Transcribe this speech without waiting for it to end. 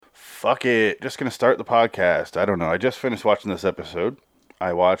fuck it. Just gonna start the podcast. I don't know. I just finished watching this episode.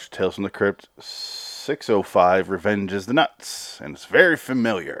 I watched Tales from the Crypt 605 Revenge is the Nuts, and it's very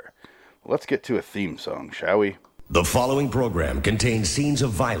familiar. Let's get to a theme song, shall we? The following program contains scenes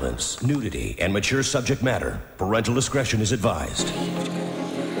of violence, nudity, and mature subject matter. Parental discretion is advised.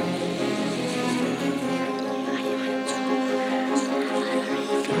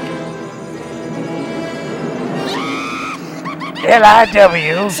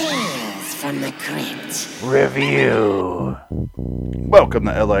 LIW Tales from the Crypt Review. Welcome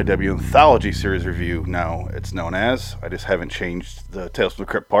to LIW Anthology Series Review. Now it's known as. I just haven't changed the Tales from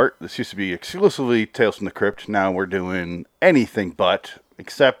the Crypt part. This used to be exclusively Tales from the Crypt. Now we're doing anything but,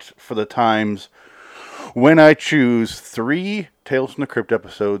 except for the times when I choose 3 Tales from the Crypt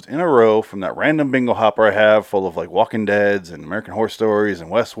episodes in a row from that random bingo hopper I have full of like Walking Deads and American Horror Stories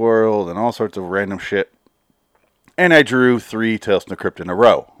and Westworld and all sorts of random shit. And I drew 3 Tales from the Crypt in a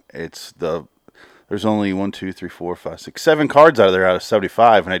row. There's only 1, 2, 3, 4, 5, 6, 7 cards out of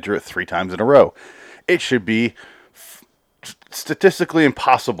 75, and I drew it 3 times in a row. It should be statistically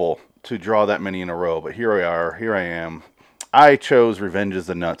impossible to draw that many in a row, but here I am. I chose Revenge is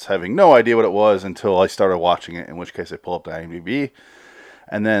the Nuts, having no idea what it was until I started watching it, in which case I pull up the IMDb,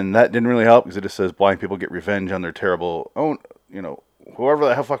 and then that didn't really help, because it just says blind people get revenge on their terrible, whoever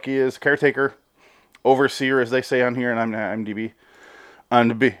the hell fuck he is, caretaker, overseer, as they say on here, and I'm IMDb.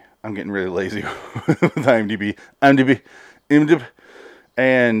 I'm getting really lazy with IMDb.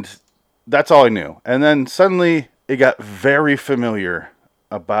 And that's all I knew. And then suddenly it got very familiar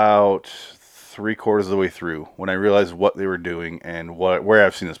about 3/4 of the way through when I realized what they were doing and where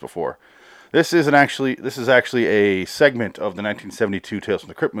I've seen this before. This is actually a segment of the 1972 Tales from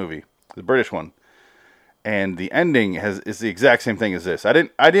the Crypt movie, the British one. And the ending is the exact same thing as this. I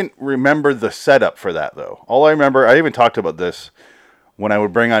didn't remember the setup for that, though. All I remember, I even talked about this when I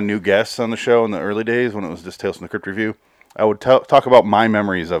would bring on new guests on the show in the early days when it was just Tales from the Crypt Review. I would talk about my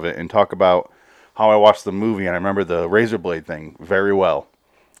memories of it and talk about how I watched the movie, and I remember the razor blade thing very well.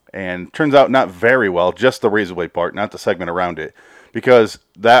 And turns out not very well, just the razor blade part, not the segment around it. Because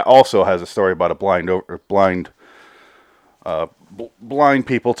that also has a story about a blind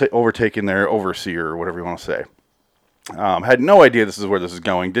people overtaking their overseer, or whatever you want to say. Had no idea this is where this is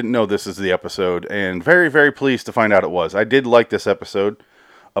going. Didn't know this is the episode, and very, very pleased to find out it was. I did like this episode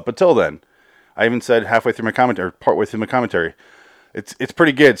up until then. I even said halfway through my commentary, or partway through my commentary, it's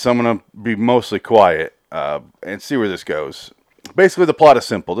pretty good, so I'm going to be mostly quiet and see where this goes. Basically, the plot is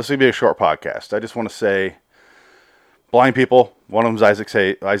simple. This will be a short podcast. I just want to say, blind people, one of them is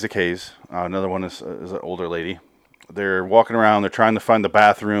Isaac Hayes, another one is an older lady. They're walking around. They're trying to find the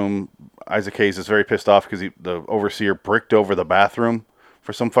bathroom. Isaac Hayes is very pissed off because the overseer bricked over the bathroom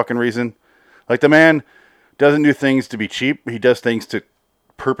for some fucking reason. Like, the man doesn't do things to be cheap. He does things to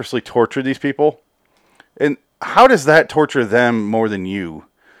purposely torture these people. And how does that torture them more than you?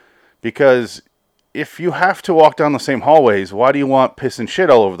 Because if you have to walk down the same hallways, why do you want piss and shit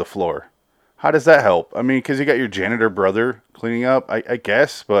all over the floor? How does that help? I mean, because you got your janitor brother cleaning up, I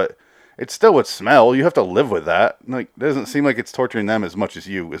guess, but it still would smell. You have to live with that. Like, it doesn't seem like it's torturing them as much as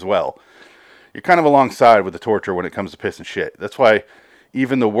you as well. You're kind of alongside with the torture when it comes to piss and shit. That's why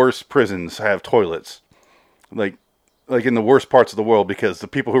even the worst prisons have toilets. Like in the worst parts of the world, because the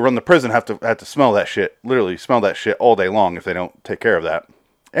people who run the prison have to smell that shit. Literally smell that shit all day long if they don't take care of that.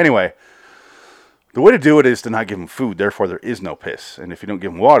 Anyway, the way to do it is to not give them food. Therefore, there is no piss. And if you don't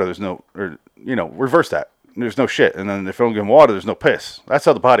give them water, reverse that. There's no shit. And then if you don't give them water, there's no piss. That's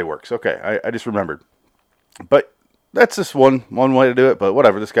how the body works. Okay, I just remembered. But that's just one way to do it. But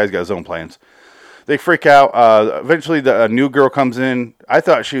whatever, this guy's got his own plans. They freak out. Eventually, a new girl comes in. I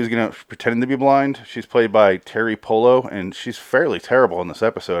thought she was going to pretend to be blind. She's played by Terry Polo, and she's fairly terrible in this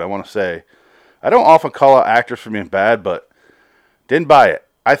episode, I want to say. I don't often call out actors for being bad, but didn't buy it.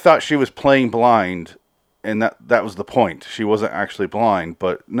 I thought she was playing blind, and that was the point. She wasn't actually blind,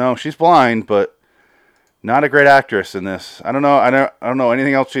 but no, she's blind, but not a great actress in this. I don't know. I don't know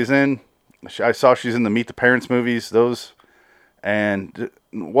anything else she's in. I saw she's in the Meet the Parents movies, those, and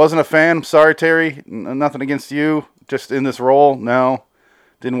wasn't a fan. I'm sorry, Terry. Nothing against you. Just in this role, no,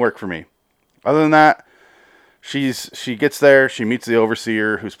 didn't work for me. Other than that, she gets there. She meets the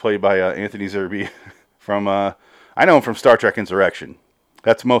overseer, who's played by Anthony Zerbe from. I know him from Star Trek Insurrection.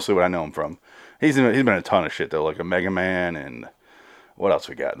 That's mostly what I know him from. He's been in a ton of shit though, like a Mega Man and what else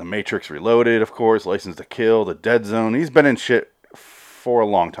we got? The Matrix Reloaded, of course, License to Kill, The Dead Zone. He's been in shit for a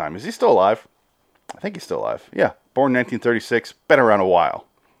long time. Is he still alive? I think he's still alive. Yeah, born 1936, been around a while.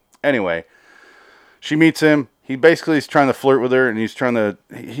 Anyway, she meets him. He basically is trying to flirt with her, and he's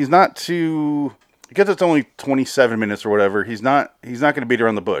because it's only 27 minutes or whatever, he's not going to beat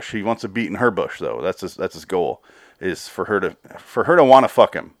around the bush. He wants to beat in her bush, though. That's his goal, is for her to want to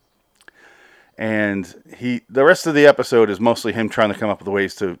fuck him. And the rest of the episode is mostly him trying to come up with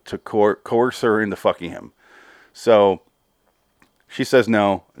ways to coerce her into fucking him. So she says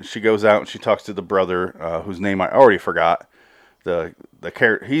no. She goes out and she talks to the brother, whose name I already forgot.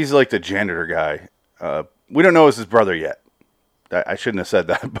 He's like the janitor guy. We don't know it's his brother yet. I shouldn't have said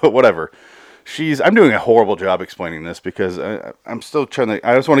that, but whatever. I'm doing a horrible job explaining this because I'm still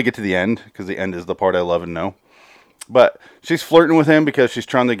I just want to get to the end, because the end is the part I love and know. But she's flirting with him because she's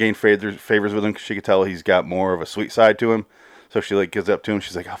trying to gain favors with him, because she could tell he's got more of a sweet side to him. So she gives up to him.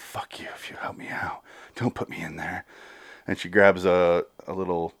 She's like, "I'll fuck you if you help me out. Don't put me in there." And she grabs a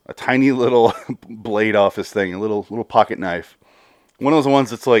tiny little blade off his thing, a little pocket knife. One of those ones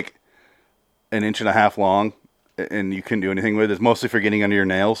that's like an inch and a half long, and you couldn't do anything with it. It's mostly for getting under your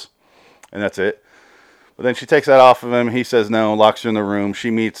nails, and that's it. But then she takes that off of him. He says no, locks her in the room.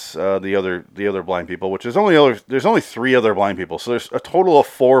 She meets the other blind people, which there's only 3 other blind people. So there's a total of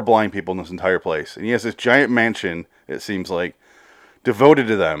 4 blind people in this entire place. And he has this giant mansion, it seems like, devoted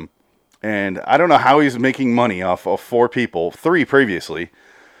to them. And I don't know how he's making money off of 4 people, 3 previously.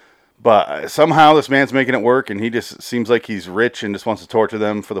 But somehow this man's making it work, and he just seems like he's rich and just wants to torture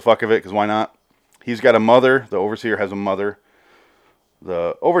them for the fuck of it, because why not? He's got a mother. The overseer has a mother.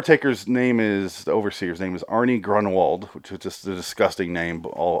 The overseer's name is Arnie Grunwald, which is just a disgusting name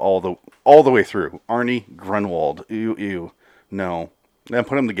all the way through. Arnie Grunwald. Ew. No. Then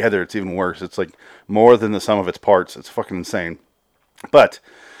put them together, it's even worse. It's like more than the sum of its parts. It's fucking insane. But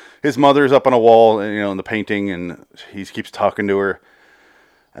his mother's up on a wall, in the painting, and he keeps talking to her.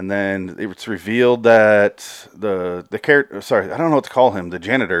 And then it's revealed that the character, I don't know what to call him, the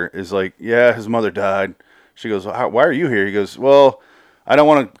janitor, is like, yeah, his mother died. She goes, why are you here? He goes, well, I don't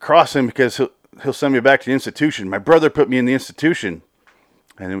want to cross him because he'll send me back to the institution. My brother put me in the institution.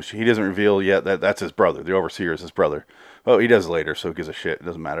 And he doesn't reveal yet that that's his brother. The overseer is his brother. Well, he does later, so who gives a shit? It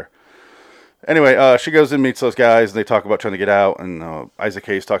doesn't matter. Anyway, she goes and meets those guys, and they talk about trying to get out. And Isaac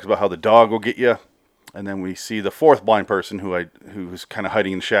Hayes talks about how the dog will get you. And then we see the 4th blind person who's kind of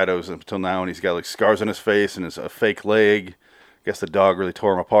hiding in the shadows until now. And he's got scars on his face and a fake leg. I guess the dog really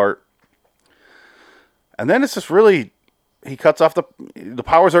tore him apart. And then it's just really... He cuts off the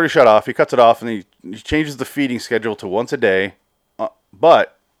power's already shut off. He cuts it off, and he changes the feeding schedule to once a day.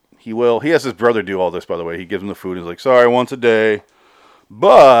 But he has his brother do all this, by the way. He gives him the food. He's like, sorry, once a day.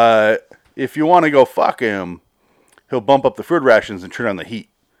 But if you want to go fuck him, he'll bump up the food rations and turn on the heat.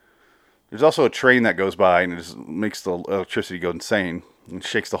 There's also a train that goes by, and it just makes the electricity go insane and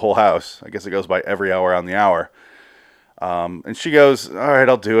shakes the whole house. I guess it goes by every hour on the hour. And she goes, all right,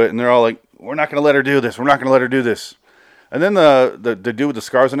 I'll do it. And they're all like, we're not going to let her do this. We're not going to let her do this. And then the dude with the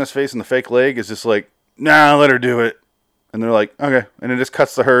scars on his face and the fake leg is just like, nah, let her do it. And they're like, okay. And it just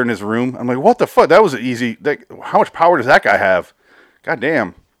cuts to her in his room. I'm like, what the fuck? That was easy. How much power does that guy have? God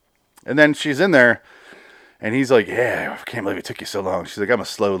damn. And then she's in there, and he's like, yeah, I can't believe it took you so long. She's like, I'm a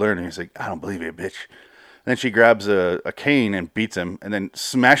slow learner. He's like, I don't believe you, bitch. And then she grabs a cane and beats him, and then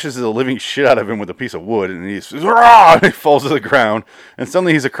smashes the living shit out of him with a piece of wood, and he falls to the ground. And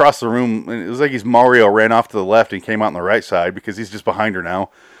suddenly he's across the room, and it was like Mario ran off to the left and came out on the right side, because he's just behind her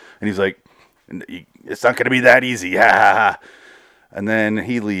now. And he's like, it's not going to be that easy. Yeah. And then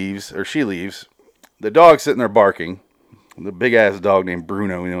he leaves, or she leaves. The dog's sitting there barking. The big-ass dog named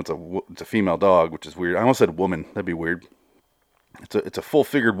Bruno, it's a female dog, which is weird. I almost said woman. That'd be weird. It's a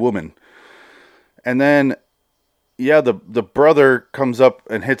full-figured woman. And then, yeah, the brother comes up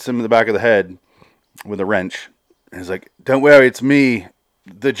and hits him in the back of the head with a wrench. And he's like, don't worry, it's me,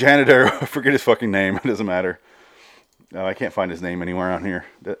 the janitor. I forget his fucking name. It doesn't matter. No, I can't find his name anywhere on here.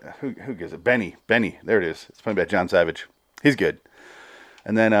 Who gives it? Benny. There it is. It's played by John Savage. He's good.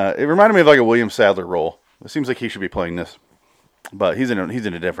 And then it reminded me of like a William Sadler role. It seems like he should be playing this. But he's in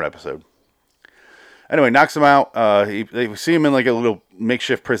a different episode. Anyway, knocks him out. They see him in like a little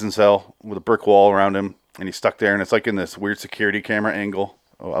makeshift prison cell with a brick wall around him, and he's stuck there, and it's like in this weird security camera angle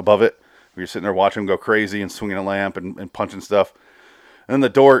above it, where you're sitting there watching him go crazy and swinging a lamp and punching stuff. And then the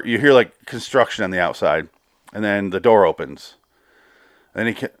door, you hear like construction on the outside, and then the door opens.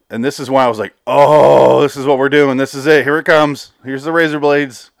 And this is why I was like, oh, this is what we're doing. This is it. Here it comes. Here's the razor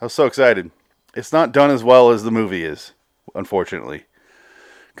blades. I was so excited. It's not done as well as the movie is, unfortunately.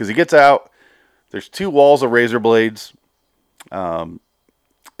 Because he gets out. There's 2 walls of razor blades, and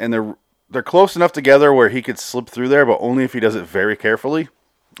they're close enough together where he could slip through there, but only if he does it very carefully.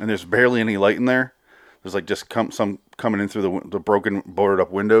 And there's barely any light in there. There's like just some coming in through the broken, boarded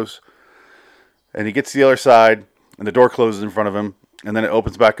up windows. And he gets to the other side, and the door closes in front of him, and then it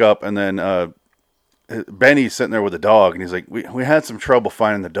opens back up, and then Benny's sitting there with the dog, and he's like, we had some trouble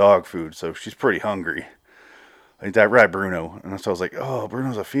finding the dog food, so she's pretty hungry. Ain't that right, Bruno? And so I was like, oh,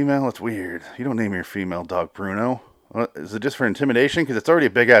 Bruno's a female? That's weird. You don't name your female dog Bruno. Is it just for intimidation? Because it's already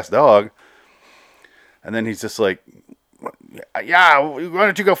a big-ass dog. And then he's just like, yeah, why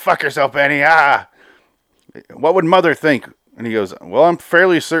don't you go fuck yourself, Benny? What would Mother think? And he goes, well, I'm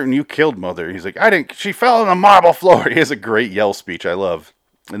fairly certain you killed Mother. He's like, I didn't. She fell on the marble floor. He has a great yell speech I love.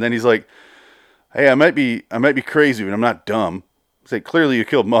 And then he's like, hey, I might be crazy, but I'm not dumb. He's like, clearly you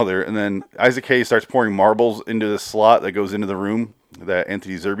killed Mother. And then Isaac Hayes starts pouring marbles into the slot that goes into the room that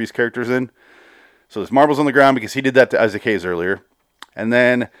Anthony Zerbe's character's in. So there's marbles on the ground because he did that to Isaac Hayes earlier. And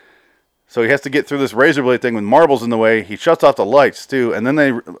then, so he has to get through this razor blade thing with marbles in the way. He shuts off the lights too. And then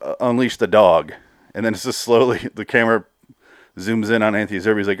they unleash the dog. And then it's just slowly, the camera zooms in on Anthony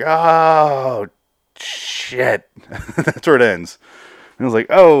Zerbe. He's like, oh, shit. That's where it ends. And I was like,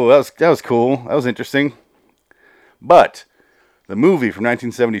 oh, that was cool. That was interesting. But the movie from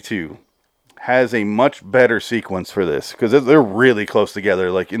 1972 has a much better sequence for this because they're really close together.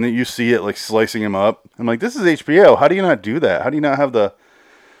 Like, and then you see it like slicing him up. I'm like, this is HBO. How do you not do that? How do you not have the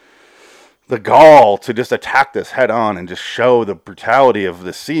gall to just attack this head on and just show the brutality of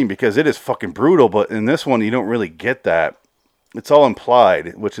the scene? Because it is fucking brutal. But in this one, you don't really get that. It's all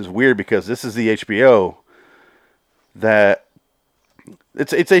implied, which is weird because this is the HBO that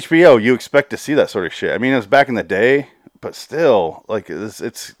it's HBO. You expect to see that sort of shit. I mean, it was back in the day. But still, like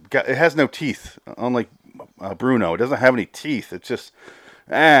it has no teeth. Unlike Bruno, it doesn't have any teeth. It's just,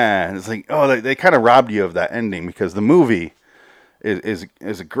 it's like, oh, they kind of robbed you of that ending because the movie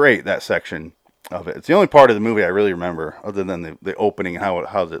is great. That section of it. It's the only part of the movie I really remember, other than the opening and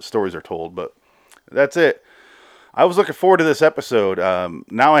how the stories are told. But that's it. I was looking forward to this episode.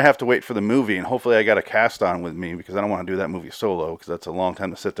 Now I have to wait for the movie, and hopefully I got a cast on with me because I don't want to do that movie solo because that's a long time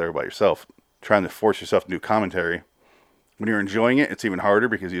to sit there by yourself trying to force yourself to do commentary. When you're enjoying it, it's even harder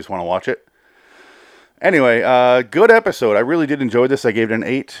because you just want to watch it. Anyway, good episode. I really did enjoy this. I gave it an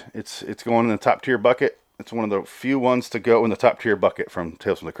 8. It's going in the top tier bucket. It's one of the few ones to go in the top tier bucket from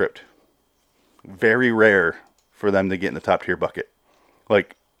Tales from the Crypt. Very rare for them to get in the top tier bucket.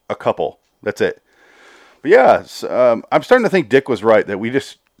 Like a couple. That's it. But yeah, I'm starting to think Dick was right that we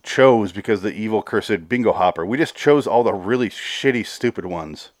just chose, because the evil cursed bingo hopper, we just chose all the really shitty, stupid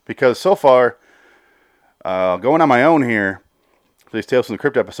ones. Because so far, going on my own here, for these Tales from the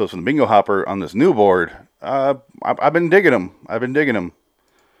Crypt episodes from the Bingo Hopper on this new board, I've been digging them.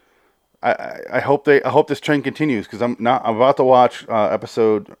 I hope this trend continues because I'm about to watch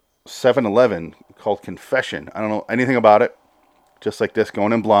episode 711 called Confession. I don't know anything about it, just like this,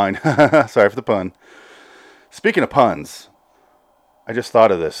 going in blind. Sorry for the pun. Speaking of puns, I just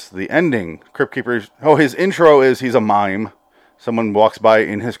thought of this. The ending, Crypt Keepers. Oh, his intro is he's a mime. Someone walks by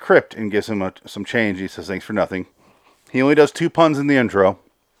in his crypt and gives him some change. He says, thanks for nothing. He only does 2 puns in the intro.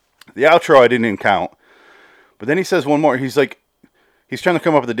 The outro I didn't even count. But then he says one more. He's like, he's trying to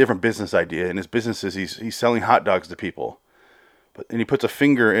come up with a different business idea. And his business is he's selling hot dogs to people. And he puts a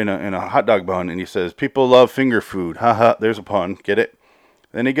finger in a hot dog bun and he says, people love finger food. Haha, there's a pun. Get it?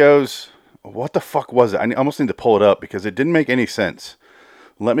 Then he goes, what the fuck was it? I almost need to pull it up because it didn't make any sense.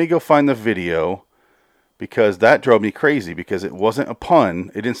 Let me go find the video. Because that drove me crazy because it wasn't a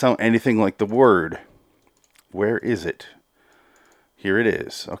pun. It didn't sound anything like the word. Where is it? Here it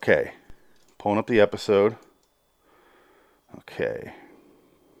is. Okay. Pulling up the episode. Okay.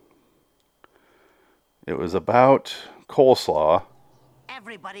 It was about coleslaw.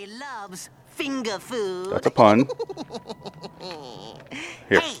 Everybody loves finger food. That's a pun.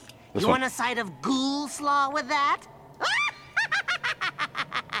 Here. Hey, this you one. want a side of ghoul slaw with that?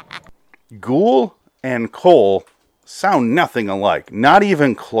 Ghoul and coal sound nothing alike. Not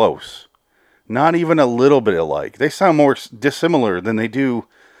even close. Not even a little bit alike. They sound more dissimilar than they do.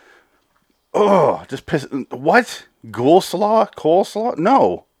 Oh, just piss. What? Ghoul slaw? Coleslaw?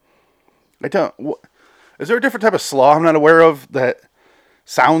 No. I don't. Is there a different type of slaw I'm not aware of that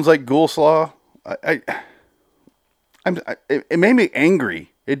sounds like ghoul slaw? It made me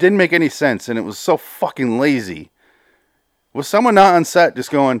angry. It didn't make any sense, and it was so fucking lazy. Was someone not on set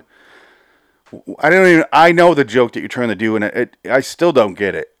just going, I know the joke that you're trying to do, and I still don't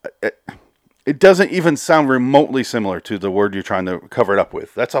get it. It doesn't even sound remotely similar to the word you're trying to cover it up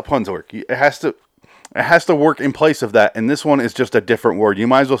with. That's how puns work. It has to work in place of that, and this one is just a different word. You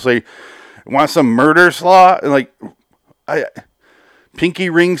might as well say, want some murder slaw? Like, pinky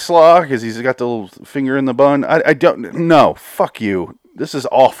ring slaw, because he's got the little finger in the bun. I don't, no, fuck you. This is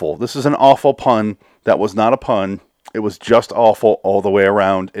awful. This is an awful pun that was not a pun. It was just awful all the way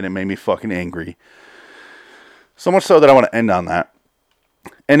around, and it made me fucking angry. So much so that I want to end on that.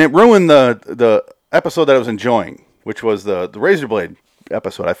 And it ruined the episode that I was enjoying, which was the Razor Blade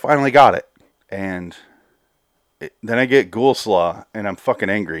episode. I finally got it. And then I get Ghoul Slaw, and I'm fucking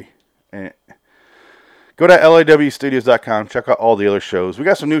angry. And go to LAWstudios.com, check out all the other shows. We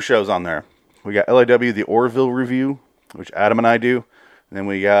got some new shows on there. We got LAW, the Orville Review, which Adam and I do. And then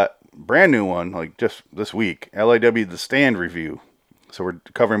we got a brand new one, like just this week, LAW, the Stand Review. So we're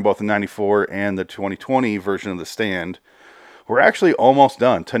covering both the 94 and the 2020 version of the Stand. We're actually almost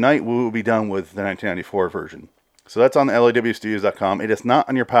done. Tonight we will be done with the 1994 version. So that's on LAWstudios.com. It is not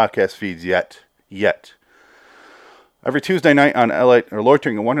on your podcast feeds yet. Every Tuesday night on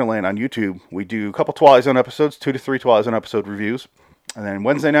Loitering in Wonderland on YouTube, we do a couple Twilight Zone episodes, 2 to 3 Twilight Zone episode reviews. And then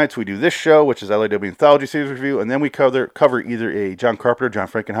Wednesday nights we do this show, which is LAW Anthology Series Review. And then we cover either a John Carpenter, John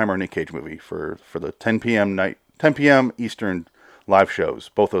Frankenheimer, or Nick Cage movie for the 10 p.m. Eastern live shows.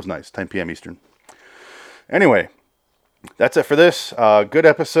 Both those nights, 10 p.m. Eastern. Anyway, that's it for this. Good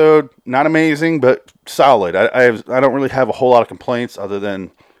episode. Not amazing, but solid. I don't really have a whole lot of complaints other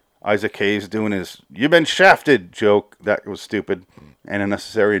than Isaac Hayes doing his "you've been shafted" joke. That was stupid and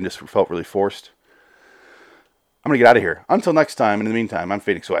unnecessary and just felt really forced. I'm going to get out of here. Until next time, in the meantime, I'm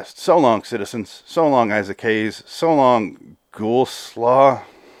Phoenix West. So long, citizens. So long, Isaac Hayes. So long, Ghoul Slaw.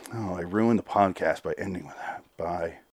 Oh, I ruined the podcast by ending with that. Bye.